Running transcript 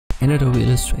in Adobe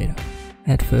Illustrator.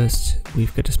 At first,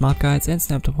 we've got the Smart Guides and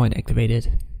Snap to Point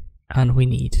activated, and we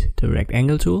need the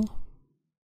Rectangle tool.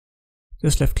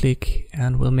 Just left click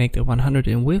and we'll make the 100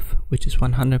 in width, which is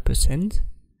 100%.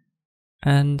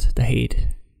 And the height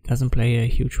doesn't play a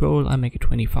huge role, I make it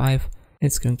 25.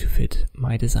 It's going to fit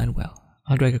my design well.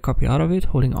 I'll drag a copy out of it,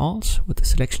 holding Alt with the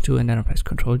selection tool, and then I press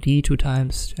Ctrl D 2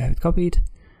 times to have it copied.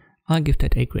 I'll give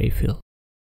that a gray fill.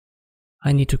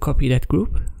 I need to copy that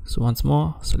group, so once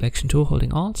more, selection tool,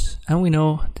 holding Alt, and we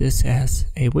know this has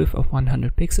a width of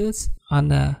 100 pixels.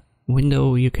 Under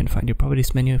Window you can find your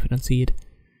properties menu if you don't see it.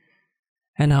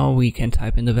 And now we can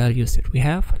type in the values that we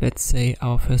have. Let's say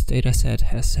our first data set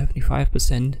has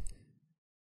 75%,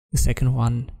 the second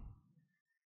one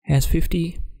has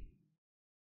 50.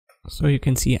 So you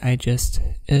can see I just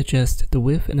adjust the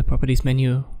width in the properties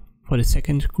menu for the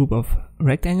second group of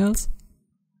rectangles,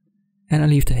 and I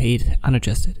leave the height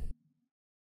unadjusted.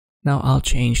 Now I'll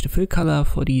change the fill color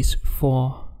for these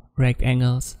 4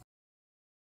 rectangles.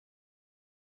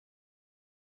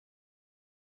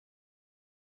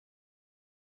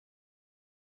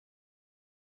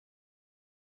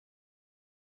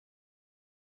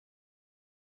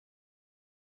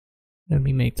 Let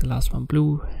me make the last one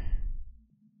blue.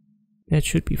 That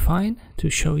should be fine to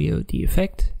show you the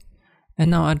effect. And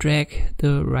now I drag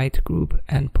the right group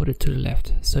and put it to the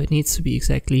left. So it needs to be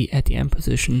exactly at the end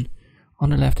position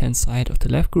on the left hand side of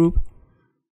the left group.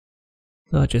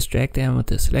 So I just drag them with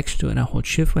the selection tool and I hold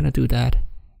Shift when I do that.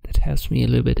 That helps me a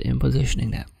little bit in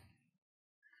positioning them.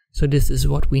 So this is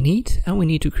what we need, and we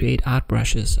need to create art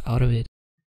brushes out of it.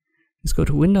 Let's go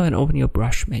to Window and open your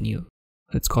brush menu.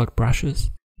 It's called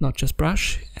brushes, not just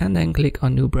brush, and then click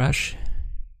on new brush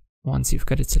once you've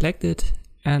got it selected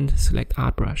and select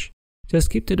art brush. Just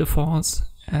keep the defaults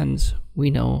and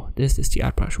we know this is the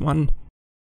art brush 1.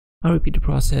 I'll repeat the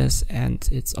process and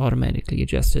it's automatically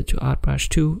adjusted to art brush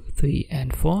 2, 3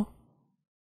 and 4.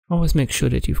 Always make sure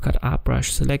that you've got art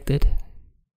brush selected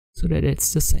so that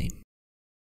it's the same.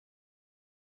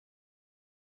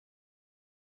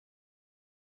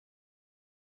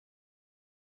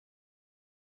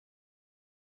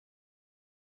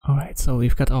 Alright, so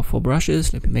we've got our 4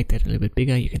 brushes. Let me make that a little bit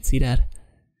bigger, you can see that.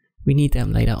 We need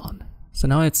them later on. So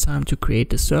now it's time to create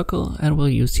the circle, and we'll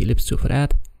use the ellipse tool for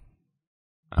that.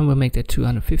 And we'll make that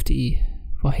 250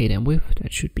 for height and width.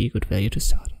 That should be a good value to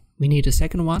start. We need a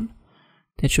second one.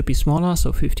 That should be smaller,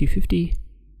 so 50-50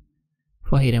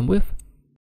 for height and width.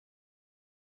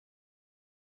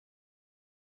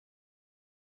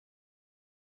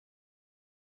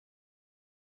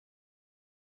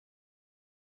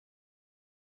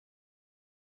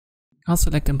 I'll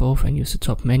select them both and use the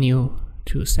top menu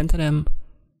to center them.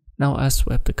 Now I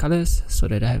swap the colors so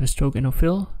that I have a stroke and no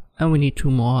fill, and we need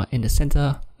 2 more in the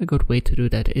center. A good way to do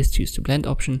that is to use the blend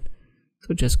option.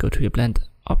 So just go to your blend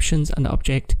options under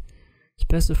object,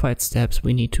 specified steps,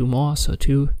 we need 2 more, so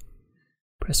 2.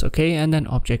 Press OK and then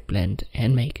object blend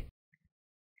and make.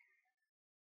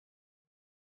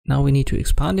 Now we need to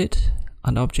expand it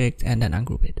under object and then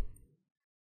ungroup it.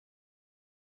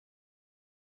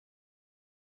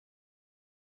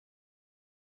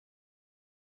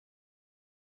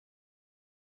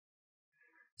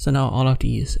 So now all of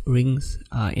these rings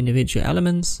are individual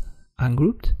elements,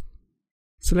 ungrouped.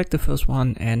 Select the first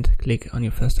one and click on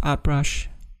your first art brush.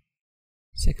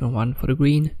 Second one for the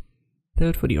green,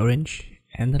 third for the orange,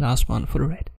 and the last one for the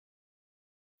red.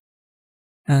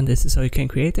 And this is how you can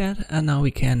create that. And now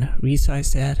we can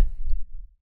resize that.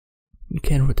 We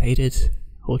can rotate it,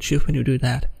 hold Shift when you do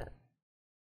that.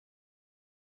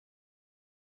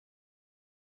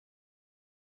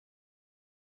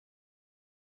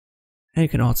 And you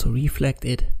can also reflect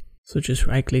it. So just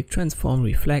right click, transform,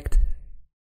 reflect.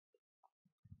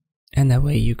 And that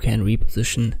way you can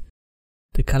reposition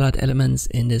the colored elements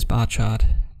in this bar chart.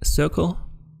 A circle.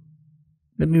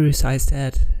 Let me resize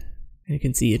that. And you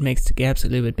can see it makes the gaps a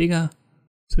little bit bigger.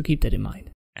 So keep that in mind.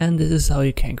 And this is how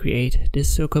you can create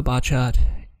this circle bar chart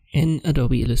in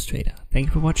Adobe Illustrator. Thank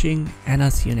you for watching, and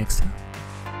I'll see you next time.